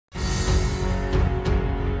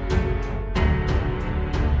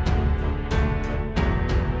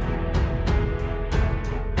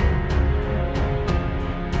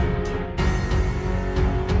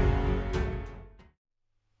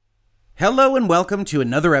Hello and welcome to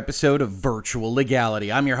another episode of Virtual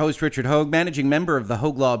Legality. I'm your host, Richard Hogue, managing member of the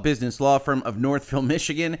Hogue Law Business Law Firm of Northville,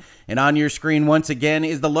 Michigan. And on your screen once again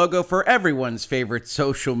is the logo for everyone's favorite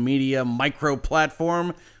social media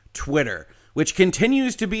micro-platform, Twitter, which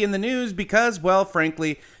continues to be in the news because, well,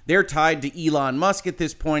 frankly, they're tied to Elon Musk at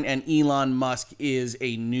this point, and Elon Musk is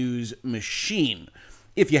a news machine.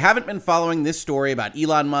 If you haven't been following this story about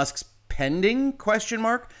Elon Musk's pending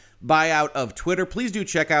buyout of Twitter, please do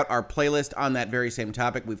check out our playlist on that very same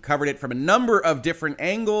topic. We've covered it from a number of different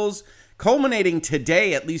angles, culminating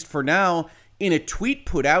today, at least for now, in a tweet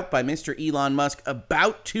put out by Mr. Elon Musk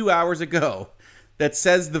about 2 hours ago that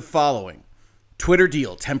says the following: Twitter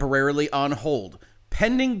deal temporarily on hold,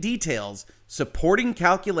 pending details supporting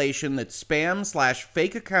calculation that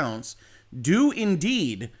spam/fake accounts do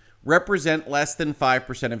indeed represent less than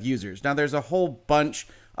 5% of users. Now, there's a whole bunch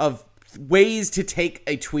of ways to take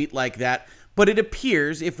a tweet like that, but it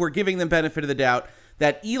appears, if we're giving them benefit of the doubt,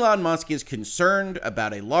 that Elon Musk is concerned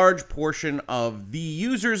about a large portion of the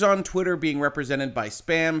users on Twitter being represented by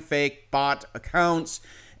spam, fake, bot accounts,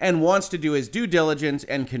 and wants to do his due diligence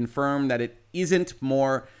and confirm that it isn't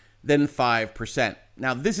more than 5%.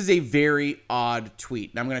 Now, this is a very odd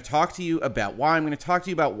tweet, and I'm going to talk to you about why. I'm going to talk to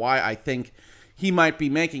you about why I think he might be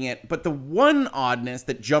making it, but the one oddness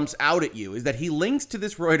that jumps out at you is that he links to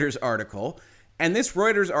this Reuters article, and this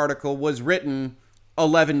Reuters article was written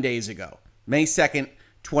 11 days ago, May 2nd,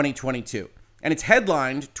 2022. And it's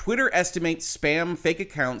headlined, Twitter estimates spam fake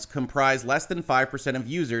accounts comprise less than 5% of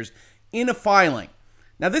users in a filing.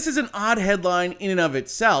 Now, this is an odd headline in and of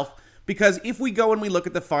itself, because if we go and we look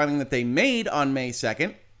at the filing that they made on May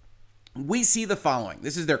 2nd, we see the following.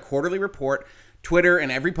 This is their quarterly report. Twitter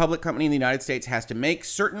and every public company in the United States has to make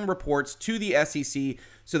certain reports to the SEC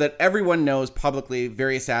so that everyone knows publicly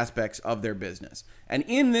various aspects of their business. And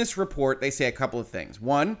in this report, they say a couple of things.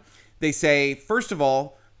 One, they say, first of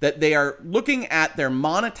all, that they are looking at their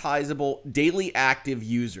monetizable daily active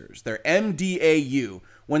users, their MDAU,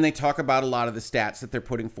 when they talk about a lot of the stats that they're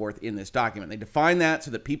putting forth in this document. They define that so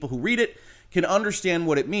that people who read it can understand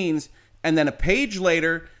what it means. And then a page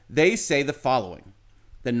later, they say the following: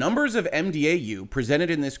 the numbers of MDAU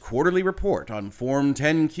presented in this quarterly report on Form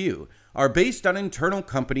 10-Q are based on internal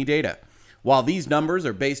company data. While these numbers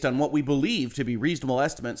are based on what we believe to be reasonable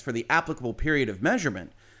estimates for the applicable period of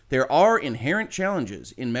measurement, there are inherent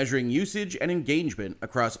challenges in measuring usage and engagement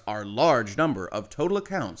across our large number of total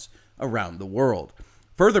accounts around the world.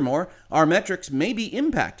 Furthermore, our metrics may be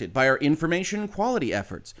impacted by our information quality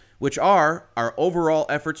efforts, which are our overall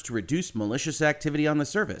efforts to reduce malicious activity on the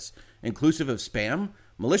service, inclusive of spam,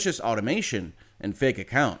 malicious automation, and fake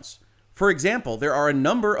accounts. For example, there are a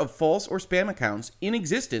number of false or spam accounts in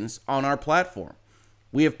existence on our platform.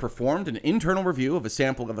 We have performed an internal review of a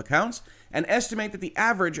sample of accounts and estimate that the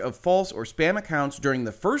average of false or spam accounts during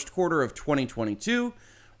the first quarter of 2022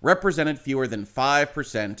 represented fewer than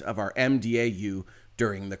 5% of our MDAU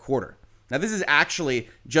during the quarter. Now, this is actually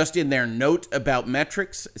just in their note about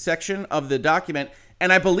metrics section of the document,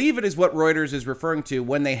 and I believe it is what Reuters is referring to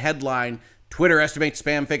when they headline, Twitter estimates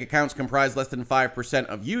spam fake accounts comprise less than 5%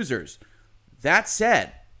 of users. That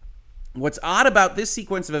said, what's odd about this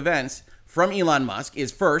sequence of events from Elon Musk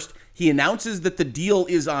is, first, he announces that the deal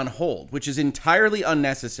is on hold, which is entirely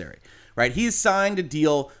unnecessary, right? He's signed a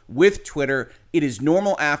deal with Twitter. It is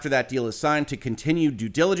normal after that deal is signed to continue due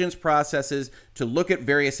diligence processes, to look at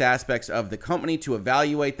various aspects of the company, to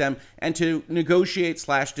evaluate them, and to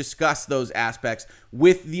negotiate/discuss those aspects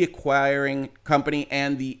with the acquiring company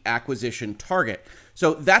and the acquisition target.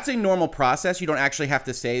 So that's a normal process. You don't actually have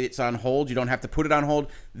to say it's on hold. You don't have to put it on hold.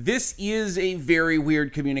 This is a very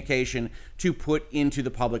weird communication to put into the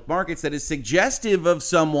public markets that is suggestive of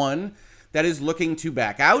someone that is looking to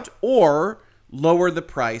back out or lower the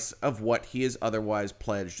price of what he is otherwise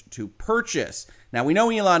pledged to purchase. Now, we know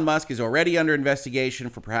Elon Musk is already under investigation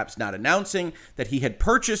for perhaps not announcing that he had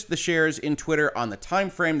purchased the shares in Twitter on the time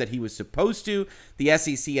frame that he was supposed to. The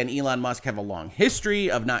SEC and Elon Musk have a long history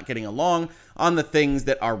of not getting along on the things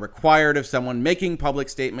that are required of someone making public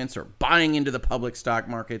statements or buying into the public stock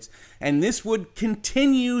markets. And this would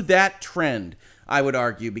continue that trend, I would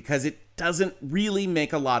argue, because it doesn't really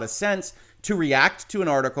make a lot of sense to react to an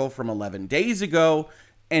article from 11 days ago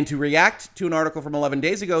and to react to an article from 11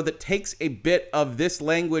 days ago that takes a bit of this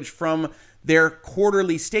language from their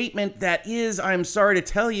quarterly statement that is, I'm sorry to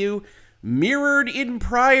tell you, mirrored in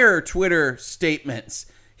prior Twitter statements.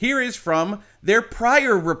 Here is from their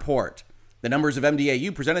prior report. The numbers of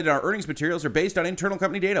MDAU presented in our earnings materials are based on internal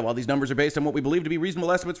company data. While these numbers are based on what we believe to be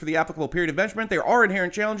reasonable estimates for the applicable period of measurement, there are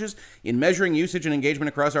inherent challenges in measuring usage and engagement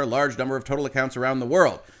across our large number of total accounts around the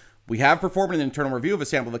world. We have performed an internal review of a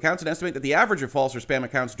sample of accounts and estimate that the average of false or spam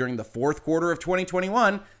accounts during the fourth quarter of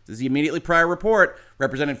 2021, this is the immediately prior report,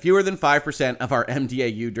 represented fewer than 5% of our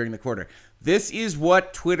MDAU during the quarter. This is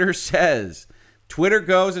what Twitter says. Twitter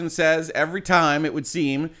goes and says every time, it would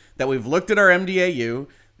seem, that we've looked at our MDAU,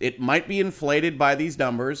 it might be inflated by these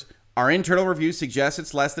numbers. Our internal review suggests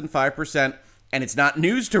it's less than 5%, and it's not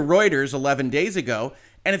news to Reuters 11 days ago,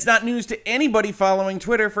 and it's not news to anybody following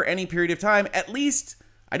Twitter for any period of time. At least,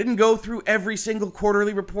 I didn't go through every single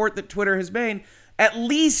quarterly report that Twitter has made, at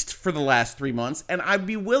least for the last 3 months, and I'd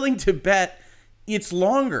be willing to bet it's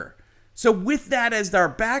longer. So with that as our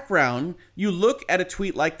background, you look at a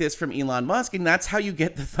tweet like this from Elon Musk, and that's how you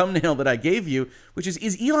get the thumbnail that I gave you, which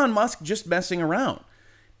is Elon Musk just messing around?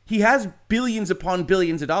 He has billions upon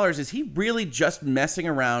billions of dollars. Is he really just messing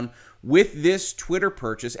around with this Twitter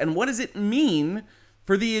purchase? And what does it mean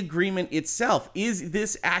for the agreement itself? Is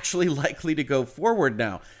this actually likely to go forward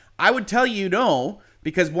now? I would tell you no,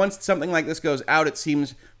 because once something like this goes out, it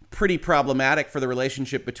seems pretty problematic for the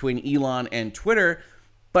relationship between Elon and Twitter.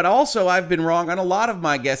 But also, I've been wrong on a lot of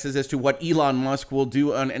my guesses as to what Elon Musk will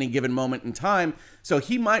do on any given moment in time. So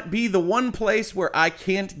he might be the one place where I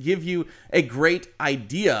can't give you a great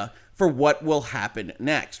idea for what will happen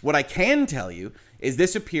next. What I can tell you is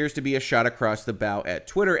this appears to be a shot across the bow at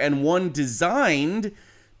Twitter, and one designed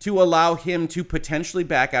to allow him to potentially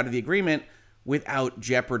back out of the agreement without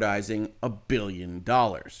jeopardizing $1 billion,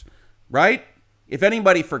 right? If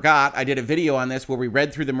anybody forgot, I did a video on this where we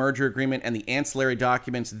read through the merger agreement and the ancillary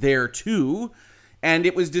documents there too, and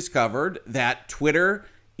it was discovered that Twitter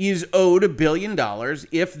is owed $1 billion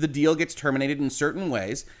if the deal gets terminated in certain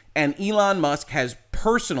ways, and Elon Musk has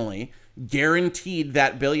personally guaranteed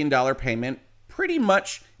that $1 billion payment pretty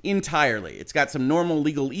much entirely. It's got some normal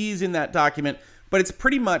legalese in that document, but it's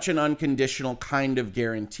pretty much an unconditional kind of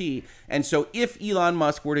guarantee. And so if Elon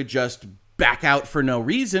Musk were to just back out for no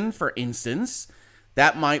reason, for instance,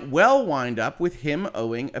 that might well wind up with him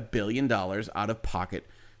owing $1 billion out of pocket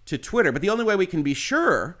to Twitter. But the only way we can be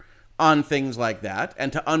sure on things like that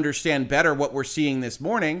and to understand better what we're seeing this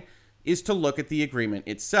morning is to look at the agreement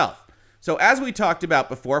itself. So as we talked about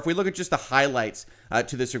before, if we look at just the highlights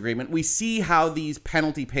to this agreement, we see how these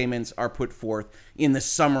penalty payments are put forth in the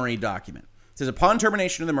summary document. It says, upon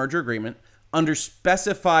termination of the merger agreement, under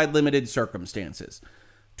specified limited circumstances,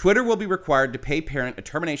 Twitter will be required to pay parent a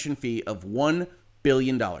termination fee of $1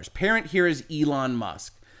 billion. Parent here is Elon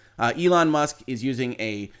Musk. Elon Musk is using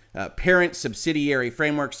a parent subsidiary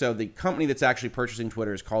framework, so the company that's actually purchasing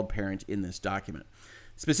Twitter is called parent in this document.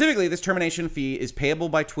 Specifically, this termination fee is payable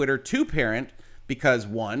by Twitter to parent because,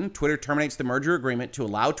 one, Twitter terminates the merger agreement to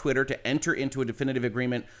allow Twitter to enter into a definitive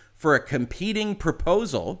agreement for a competing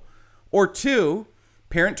proposal, or two,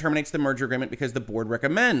 parent terminates the merger agreement because the board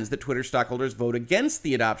recommends that Twitter stockholders vote against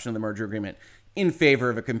the adoption of the merger agreement in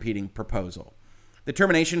favor of a competing proposal. The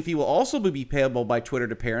termination fee will also be payable by Twitter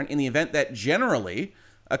to parent in the event that generally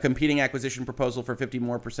a competing acquisition proposal for 50%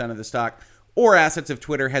 more of the stock or assets of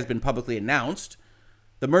Twitter has been publicly announced.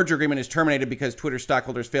 The merger agreement is terminated because Twitter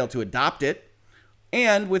stockholders failed to adopt it.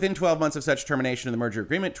 And within 12 months of such termination of the merger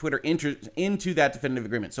agreement, Twitter enters into that definitive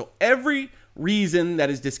agreement. So every reason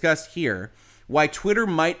that is discussed here why Twitter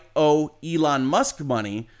might owe Elon Musk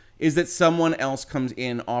money is that someone else comes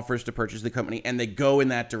in, offers to purchase the company, and they go in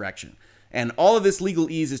that direction. And all of this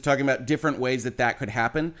legalese is talking about different ways that that could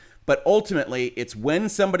happen. But ultimately, it's when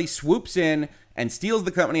somebody swoops in and steals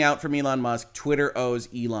the company out from Elon Musk, Twitter owes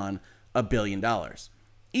Elon $1 billion.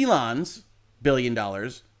 Elon's $1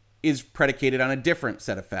 billion is predicated on a different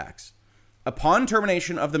set of facts. Upon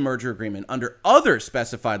termination of the merger agreement, under other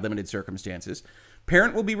specified limited circumstances,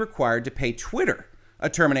 parent will be required to pay Twitter a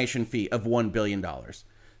termination fee of $1 billion.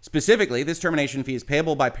 Specifically, this termination fee is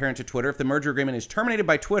payable by parent to Twitter if the merger agreement is terminated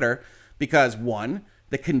by Twitter because, one,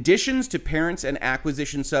 the conditions to parents and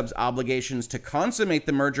acquisition subs' obligations to consummate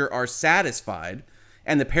the merger are satisfied,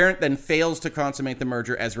 and the parent then fails to consummate the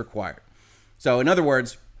merger as required. So, in other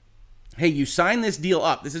words, hey, you sign this deal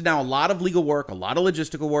up. This is now a lot of legal work, a lot of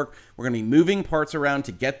logistical work. We're going to be moving parts around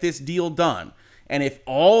to get this deal done. And if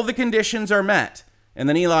all the conditions are met, and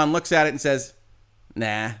then Elon looks at it and says,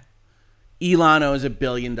 nah, Elon owes $1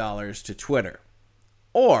 billion to Twitter.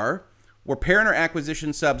 Or where parent or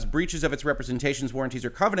acquisition subs' breaches of its representations, warranties,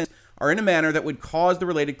 or covenants are in a manner that would cause the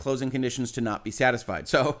related closing conditions to not be satisfied.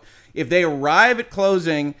 So if they arrive at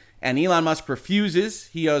closing and Elon Musk refuses,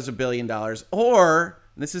 he owes $1 billion, or,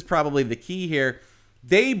 this is probably the key here,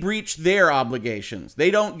 they breach their obligations.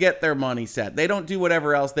 They don't get their money set. They don't do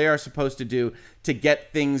whatever else they are supposed to do to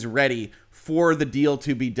get things ready for the deal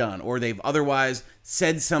to be done, or they've otherwise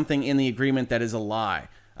said something in the agreement that is a lie.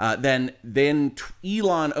 then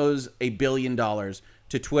Elon owes $1 billion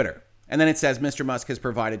to Twitter. And then it says Mr. Musk has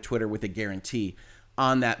provided Twitter with a guarantee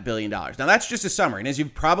on that $1 billion. Now, that's just a summary. And as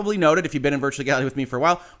you've probably noted, if you've been in virtual legality with me for a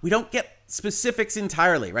while, we don't get specifics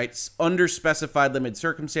entirely, right? Under specified limited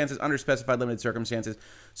circumstances, under specified limited circumstances.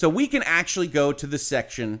 So we can actually go to the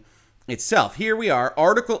section itself. Here we are,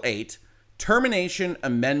 Article 8, Termination,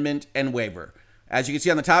 Amendment, and Waiver. As you can see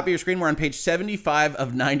on the top of your screen, we're on page 75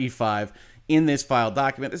 of 95 in this file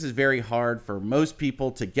document. This is very hard for most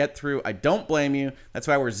people to get through. I don't blame you. That's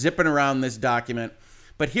why we're zipping around this document.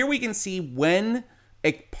 But here we can see when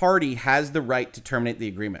a party has the right to terminate the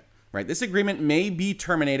agreement, right? This agreement may be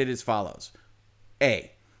terminated as follows.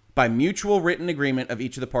 A, by mutual written agreement of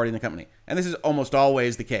each of the party in the company. And this is almost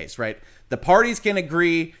always the case, right? The parties can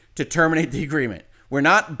agree to terminate the agreement. We're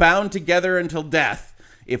not bound together until death.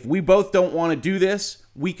 If we both don't want to do this,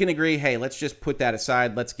 we can agree, hey, let's just put that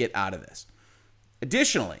aside. Let's get out of this.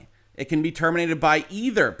 Additionally, it can be terminated by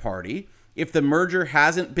either party if the merger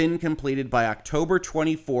hasn't been completed by October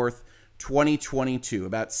 24th, 2022,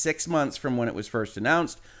 about 6 months from when it was first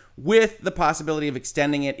announced, with the possibility of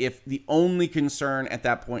extending it if the only concern at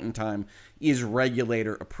that point in time is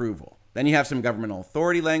regulator approval. Then you have some governmental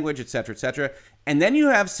authority language, et cetera, and then you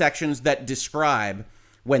have sections that describe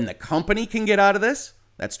when the company can get out of this,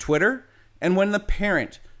 that's Twitter, and when the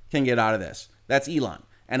parent can get out of this, that's Elon.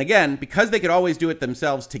 And again, because they could always do it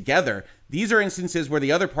themselves together, these are instances where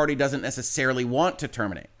the other party doesn't necessarily want to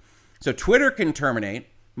terminate. So Twitter can terminate,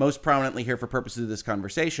 most prominently here for purposes of this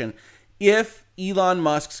conversation, if Elon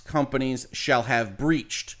Musk's companies shall have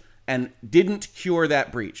breached and didn't cure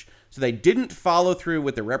that breach. So they didn't follow through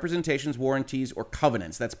with the representations, warranties, or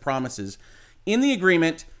covenants, that's promises, in the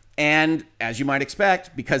agreement. And as you might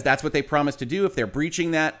expect, because that's what they promised to do, if they're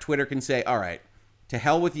breaching that, Twitter can say, all right, to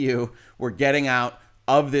hell with you, we're getting out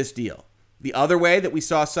of this deal. The other way that we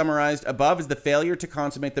saw summarized above is the failure to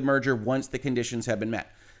consummate the merger once the conditions have been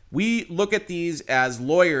met. We look at these as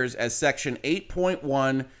lawyers as section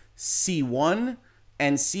 8.1 C1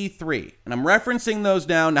 and C3. And I'm referencing those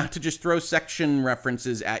now, not to just throw section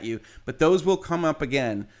references at you, but those will come up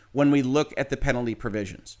again when we look at the penalty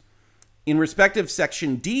provisions. In respect of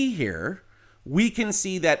section D here, we can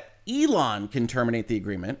see that Elon can terminate the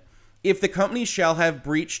agreement if the company shall have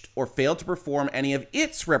breached or failed to perform any of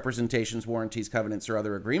its representations, warranties, covenants, or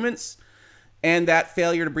other agreements, and that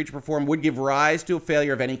failure to breach or perform would give rise to a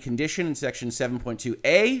failure of any condition in section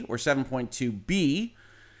 7.2a or 7.2b,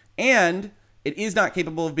 and it is not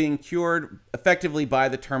capable of being cured effectively by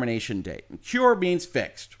the termination date. And cure means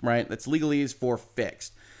fixed, right? That's legalese for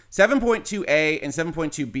fixed. 7.2a and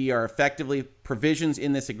 7.2b are effectively provisions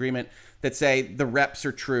in this agreement that say the reps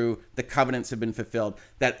are true, the covenants have been fulfilled.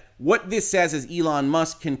 That what this says is Elon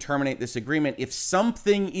Musk can terminate this agreement if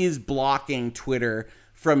something is blocking Twitter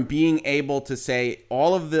from being able to say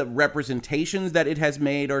all of the representations that it has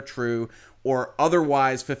made are true or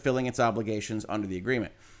otherwise fulfilling its obligations under the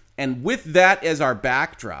agreement. And with that as our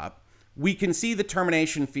backdrop, we can see the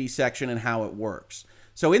termination fee section and how it works.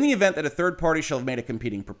 So in the event that a third party shall have made a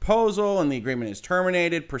competing proposal and the agreement is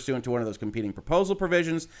terminated pursuant to one of those competing proposal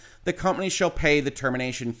provisions, the company shall pay the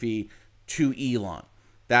termination fee to Elon.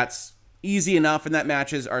 That's easy enough, and that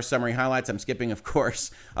matches our summary highlights. I'm skipping, of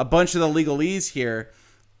course, a bunch of the legalese here.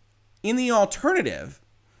 In the alternative,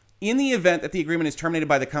 in the event that the agreement is terminated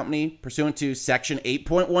by the company pursuant to section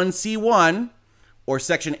 8.1c1 or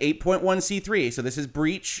section 8.1c3, so this is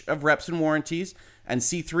breach of reps and warranties, and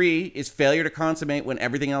C3 is failure to consummate when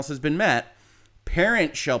everything else has been met,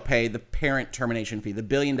 parent shall pay the parent termination fee, the $1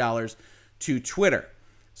 billion, to Twitter.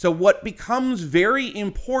 So what becomes very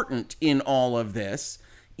important in all of this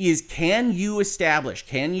is, can you establish,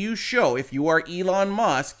 can you show, if you are Elon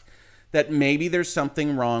Musk, that maybe there's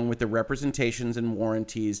something wrong with the representations and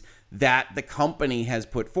warranties that the company has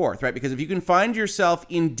put forth, right? Because if you can find yourself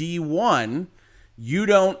in D1, you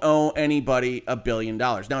don't owe anybody $1 billion.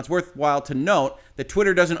 Now, it's worthwhile to note that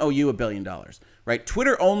Twitter doesn't owe you $1 billion, right?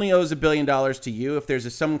 Twitter only owes $1 billion to you if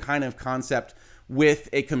there's some kind of concept with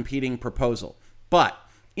a competing proposal. But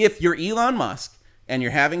if you're Elon Musk and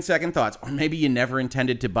you're having second thoughts, or maybe you never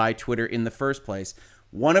intended to buy Twitter in the first place,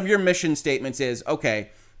 one of your mission statements is,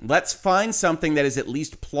 okay, let's find something that is at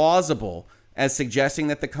least plausible as suggesting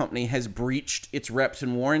that the company has breached its reps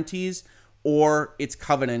and warranties or its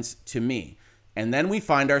covenants to me. And then we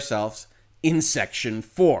find ourselves in section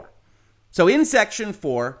 4. So in section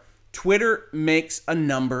 4, Twitter makes a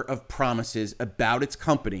number of promises about its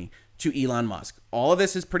company to Elon Musk. All of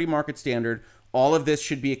this is pretty market standard. All of this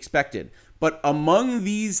should be expected. But among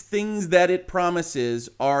these things that it promises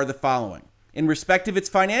are the following. In respect of its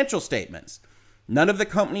financial statements, None of the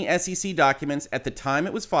company SEC documents at the time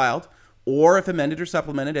it was filed, or if amended or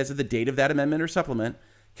supplemented as of the date of that amendment or supplement,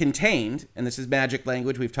 contained, and this is magic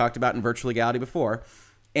language we've talked about in virtual legality before,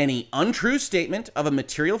 any untrue statement of a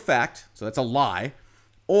material fact, so that's a lie,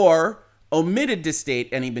 or omitted to state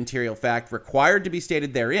any material fact required to be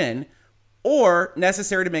stated therein, or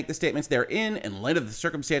necessary to make the statements therein in light of the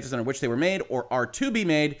circumstances under which they were made or are to be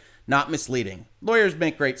made, not misleading. Lawyers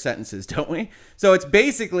make great sentences, don't we? So it's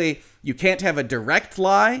basically, you can't have a direct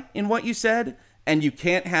lie in what you said, and you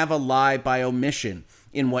can't have a lie by omission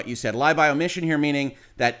in what you said. A lie by omission here meaning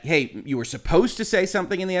that, hey, you were supposed to say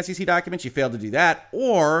something in the SEC documents, you failed to do that,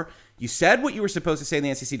 or you said what you were supposed to say in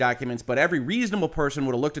the SEC documents, but every reasonable person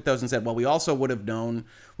would have looked at those and said, well, we also would have known,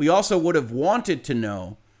 we also would have wanted to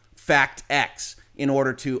know fact X in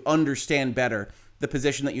order to understand better the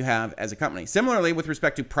position that you have as a company. Similarly, with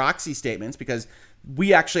respect to proxy statements, because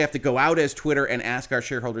we actually have to go out as Twitter and ask our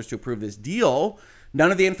shareholders to approve this deal,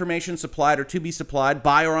 none of the information supplied or to be supplied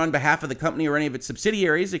by or on behalf of the company or any of its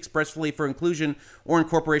subsidiaries expressly for inclusion or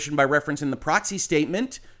incorporation by reference in the proxy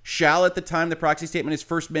statement shall, at the time the proxy statement is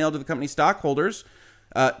first mailed to the company's stockholders,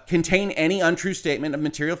 contain any untrue statement of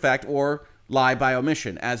material fact or lie by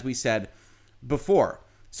omission, as we said before.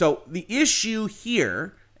 So the issue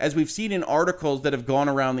here, as we've seen in articles that have gone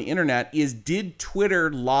around the internet, is did Twitter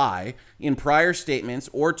lie in prior statements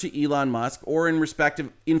or to Elon Musk or in respect of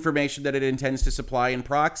information that it intends to supply in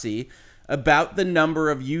proxy about the number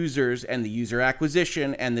of users and the user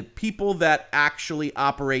acquisition and the people that actually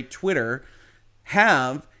operate Twitter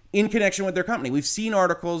have in connection with their company. We've seen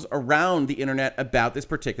articles around the internet about this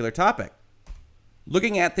particular topic.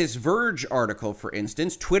 Looking at this Verge article, for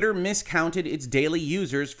instance, Twitter miscounted its daily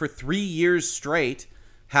users for 3 years straight.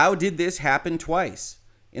 How did this happen twice?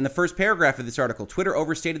 In the first paragraph of this article, Twitter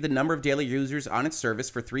overstated the number of daily users on its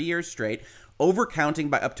service for 3 years straight, overcounting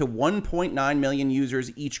by up to 1.9 million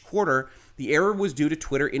users each quarter. The error was due to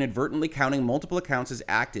Twitter inadvertently counting multiple accounts as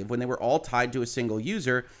active when they were all tied to a single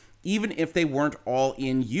user, even if they weren't all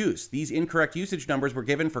in use. These incorrect usage numbers were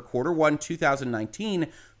given for Q1 2019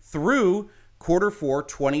 through Q4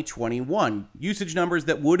 2021. Usage numbers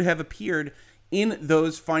that would have appeared in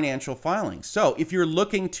those financial filings. So if you're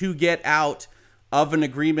looking to get out of an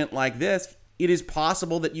agreement like this, it is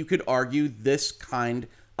possible that you could argue this kind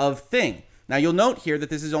of thing. Now, you'll note here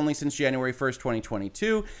that this is only since January 1st,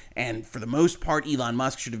 2022, and for the most part, Elon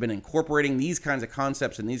Musk should have been incorporating these kinds of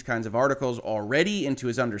concepts and these kinds of articles already into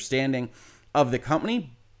his understanding of the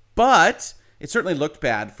company, but it certainly looked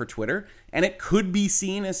bad for Twitter, and it could be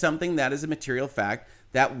seen as something that is a material fact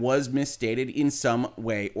that was misstated in some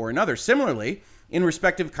way or another. Similarly, in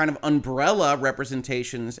respect of kind of umbrella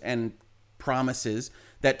representations and promises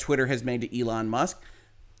that Twitter has made to Elon Musk,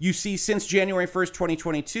 you see since January 1st,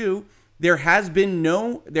 2022, there has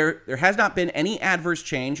not been any adverse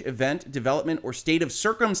change, event, development, or state of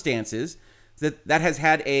circumstances that has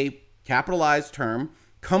had a capitalized term,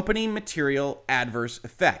 company material adverse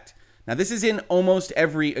effect. Now, this is in almost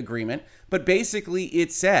every agreement, but basically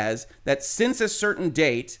it says that since a certain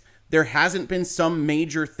date, there hasn't been some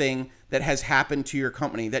major thing that has happened to your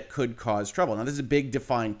company that could cause trouble. Now, this is a big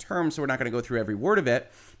defined term, so we're not going to go through every word of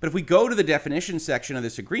it. But if we go to the definition section of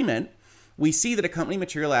this agreement, we see that a company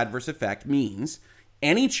material adverse effect means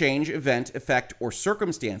any change, event, effect, or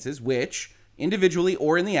circumstances which, individually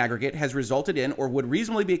or in the aggregate, has resulted in or would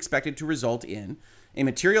reasonably be expected to result in a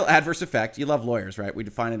material adverse effect. You love lawyers, right? We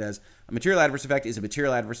define it as a material adverse effect is a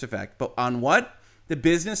material adverse effect. But on what? The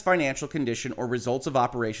business, financial condition, or results of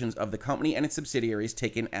operations of the company and its subsidiaries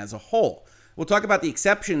taken as a whole. We'll talk about the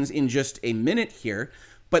exceptions in just a minute here,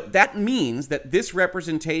 but that means that this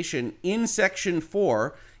representation in Section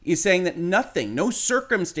 4 is saying that nothing, no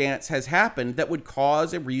circumstance has happened that would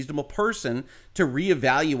cause a reasonable person to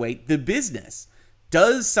reevaluate the business.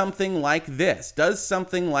 Does something like this, does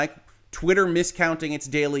something like Twitter miscounting its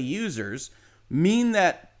daily users mean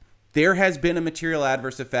that there has been a material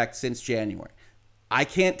adverse effect since January? I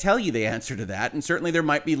can't tell you the answer to that, and certainly there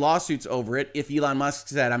might be lawsuits over it if Elon Musk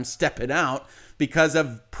said, I'm stepping out because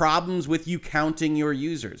of problems with you counting your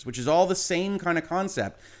users, which is all the same kind of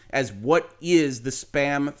concept as what is the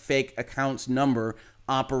spam fake accounts number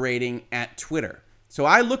operating at Twitter. So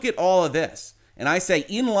I look at all of this, and I say,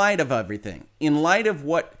 in light of everything, in light of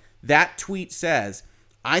what that tweet says,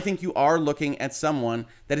 I think you are looking at someone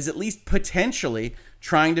that is at least potentially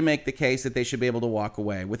trying to make the case that they should be able to walk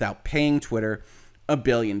away without paying Twitter $1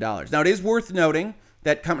 billion. Now, it is worth noting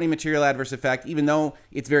that company material adverse effect, even though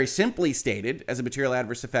it's very simply stated as a material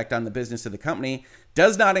adverse effect on the business of the company,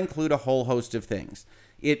 does not include a whole host of things.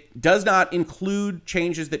 It does not include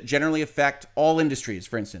changes that generally affect all industries,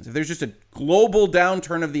 for instance. If there's just a global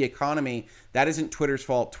downturn of the economy, that isn't Twitter's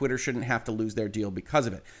fault. Twitter shouldn't have to lose their deal because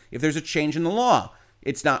of it. If there's a change in the law,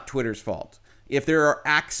 it's not Twitter's fault. If there are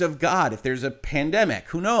acts of God, if there's a pandemic,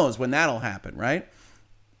 who knows when that'll happen, right?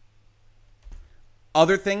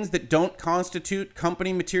 Other things that don't constitute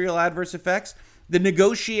company material adverse effects, the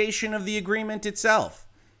negotiation of the agreement itself,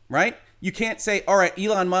 right? You can't say, all right,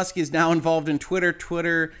 Elon Musk is now involved in Twitter.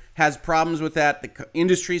 Twitter has problems with that. The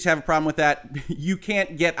industries have a problem with that. You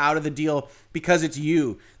can't get out of the deal because it's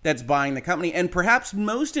you that's buying the company. And perhaps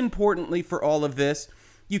most importantly for all of this,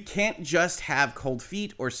 you can't just have cold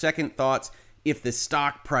feet or second thoughts if the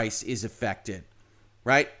stock price is affected,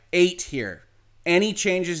 right? 8 here. Any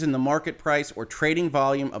changes in the market price or trading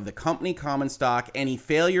volume of the company common stock, any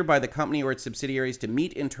failure by the company or its subsidiaries to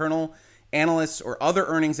meet internal analysts or other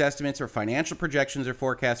earnings estimates or financial projections or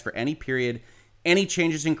forecasts for any period, any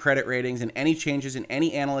changes in credit ratings, and any changes in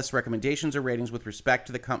any analyst's recommendations or ratings with respect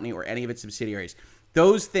to the company or any of its subsidiaries.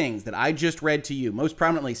 Those things that I just read to you, most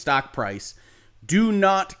prominently stock price, do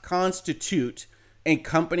not constitute a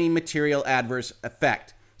company material adverse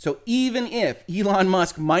effect. So even if Elon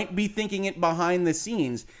Musk might be thinking it behind the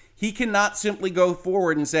scenes, he cannot simply go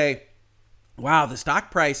forward and say, wow, the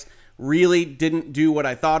stock price really didn't do what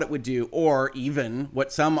I thought it would do, or even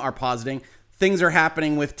what some are positing, things are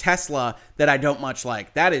happening with Tesla that I don't much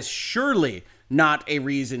like. That is surely not a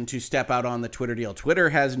reason to step out on the Twitter deal. Twitter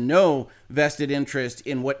has no vested interest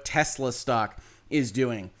in what Tesla stock is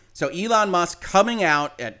doing. So Elon Musk coming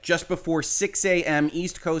out at just before 6 a.m.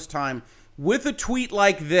 East Coast time with a tweet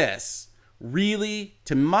like this really,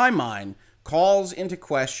 to my mind, calls into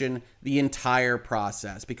question the entire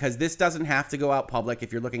process, because this doesn't have to go out public.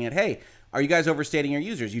 If you're looking at, hey, are you guys overstating your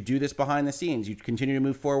users? You do this behind the scenes. You continue to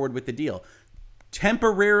move forward with the deal.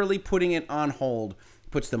 Temporarily putting it on hold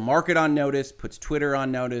puts the market on notice, puts Twitter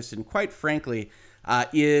on notice, and quite frankly,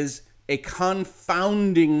 is a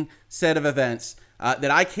confounding set of events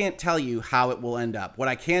that I can't tell you how it will end up. What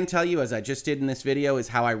I can tell you, as I just did in this video, is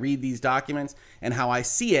how I read these documents and how I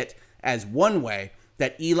see it as one way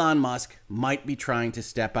that Elon Musk might be trying to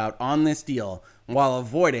step out on this deal while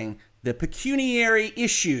avoiding the pecuniary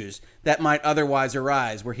issues that might otherwise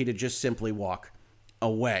arise were he to just simply walk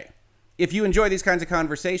away. If you enjoy these kinds of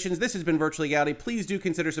conversations, this has been Virtual Legality. Please do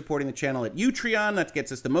consider supporting the channel at Utreon. That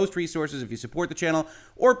gets us the most resources if you support the channel,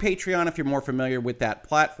 or Patreon if you're more familiar with that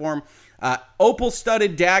platform. Opal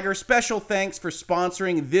Studded Dagger, special thanks for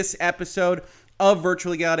sponsoring this episode of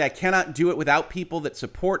Virtual Legality. I cannot do it without people that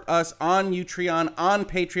support us on Utreon, on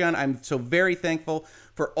Patreon. I'm so very thankful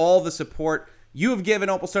for all the support you have given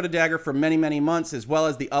Opal Studded Dagger for many, many months, as well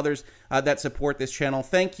as the others that support this channel.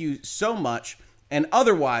 Thank you so much. And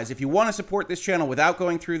otherwise, if you want to support this channel without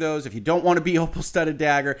going through those, if you don't want to be Opal Studded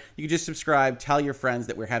Dagger, you can just subscribe, tell your friends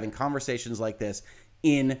that we're having conversations like this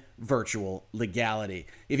in Virtual Legality.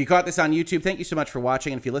 If you caught this on YouTube, thank you so much for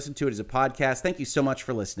watching. And if you listen to it as a podcast, thank you so much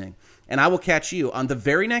for listening. And I will catch you on the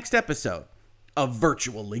very next episode of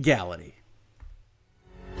Virtual Legality.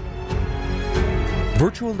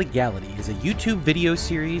 Virtual Legality is a YouTube video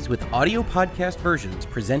series with audio podcast versions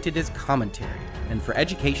presented as commentary and for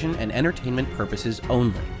education and entertainment purposes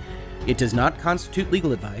only. It does not constitute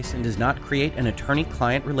legal advice and does not create an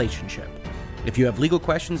attorney-client relationship. If you have legal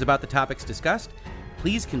questions about the topics discussed,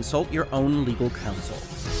 please consult your own legal counsel.